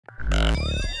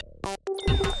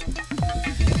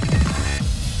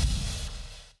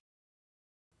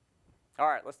All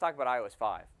right, let's talk about iOS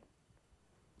 5.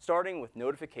 Starting with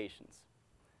notifications.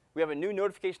 We have a new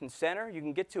notification center. You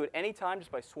can get to it anytime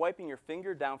just by swiping your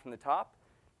finger down from the top.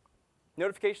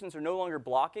 Notifications are no longer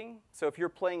blocking, so if you're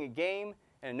playing a game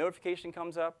and a notification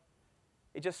comes up,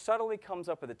 it just subtly comes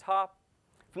up at the top.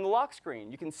 From the lock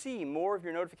screen, you can see more of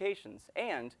your notifications,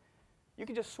 and you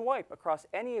can just swipe across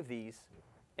any of these,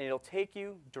 and it'll take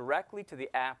you directly to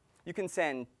the app. You can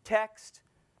send text,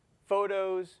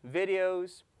 photos,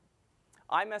 videos.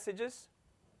 iMessages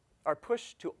are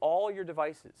pushed to all your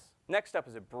devices. Next up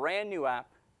is a brand new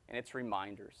app, and it's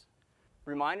reminders.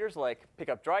 Reminders like pick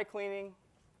up dry cleaning,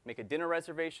 make a dinner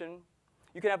reservation.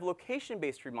 You can have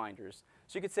location-based reminders.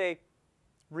 So you could say,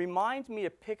 remind me to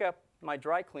pick up my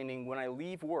dry cleaning when I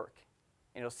leave work.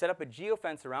 And it'll set up a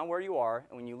geofence around where you are,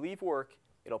 and when you leave work,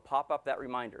 it'll pop up that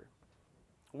reminder.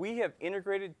 We have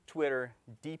integrated Twitter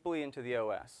deeply into the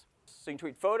OS. So you can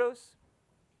tweet photos,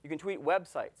 you can tweet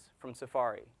websites from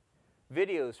Safari,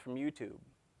 videos from YouTube,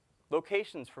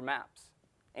 locations from maps,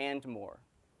 and more.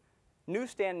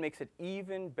 Newsstand makes it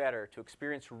even better to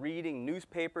experience reading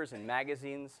newspapers and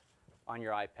magazines on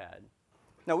your iPad.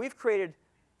 Now, we've created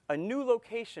a new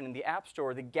location in the App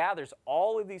Store that gathers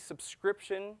all of these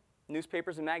subscription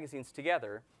newspapers and magazines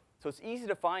together, so it's easy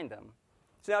to find them.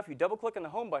 So now if you double-click on the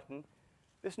Home button,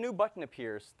 this new button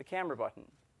appears, the Camera button.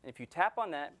 And if you tap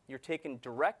on that, you're taken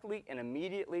directly and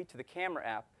immediately to the Camera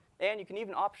app, and you can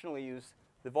even optionally use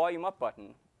the Volume Up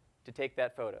button to take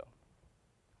that photo.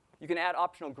 You can add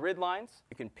optional grid lines.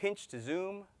 You can pinch to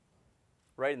zoom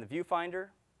right in the viewfinder.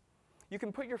 You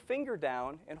can put your finger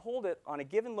down and hold it on a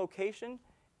given location,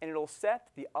 and it'll set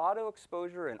the auto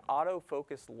exposure and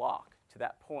autofocus lock to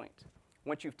that point.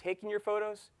 Once you've taken your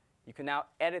photos, you can now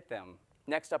edit them.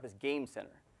 Next up is Game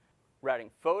Center. We're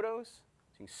adding photos,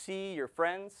 so you can see your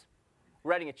friends.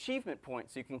 We're adding achievement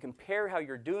points, so you can compare how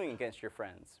you're doing against your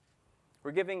friends.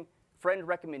 We're giving friend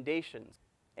recommendations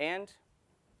and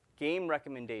game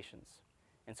recommendations.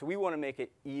 And so we want to make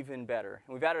it even better.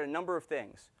 And we've added a number of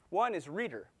things. One is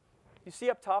Reader. You see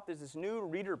up top, there's this new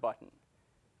Reader button.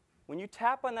 When you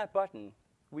tap on that button,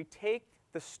 we take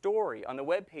the story on the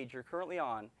web page you're currently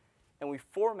on, and we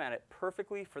format it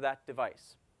perfectly for that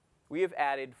device. We have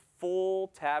added full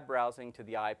tab browsing to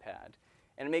the iPad,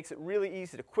 and it makes it really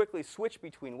easy to quickly switch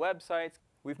between websites.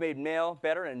 We've made Mail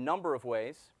better in a number of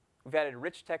ways. We've added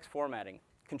rich text formatting,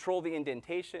 control the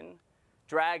indentation,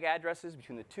 drag addresses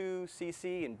between the to,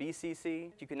 CC, and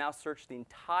BCC. You can now search the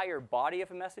entire body of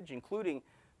a message, including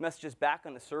messages back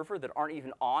on the server that aren't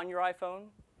even on your iPhone.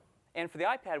 And for the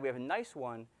iPad, we have a nice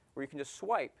one where you can just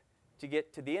swipe to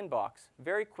get to the inbox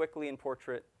very quickly in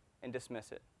Portrait and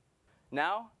dismiss it.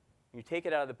 Now, you take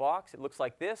it out of the box. It looks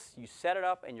like this. You set it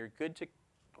up, and you're good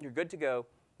to go.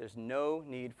 There's no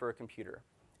need for a computer.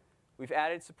 We've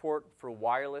added support for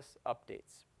wireless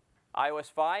updates.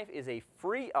 iOS 5 is a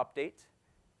free update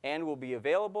and will be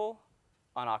available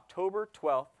on October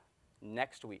 12th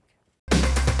next week.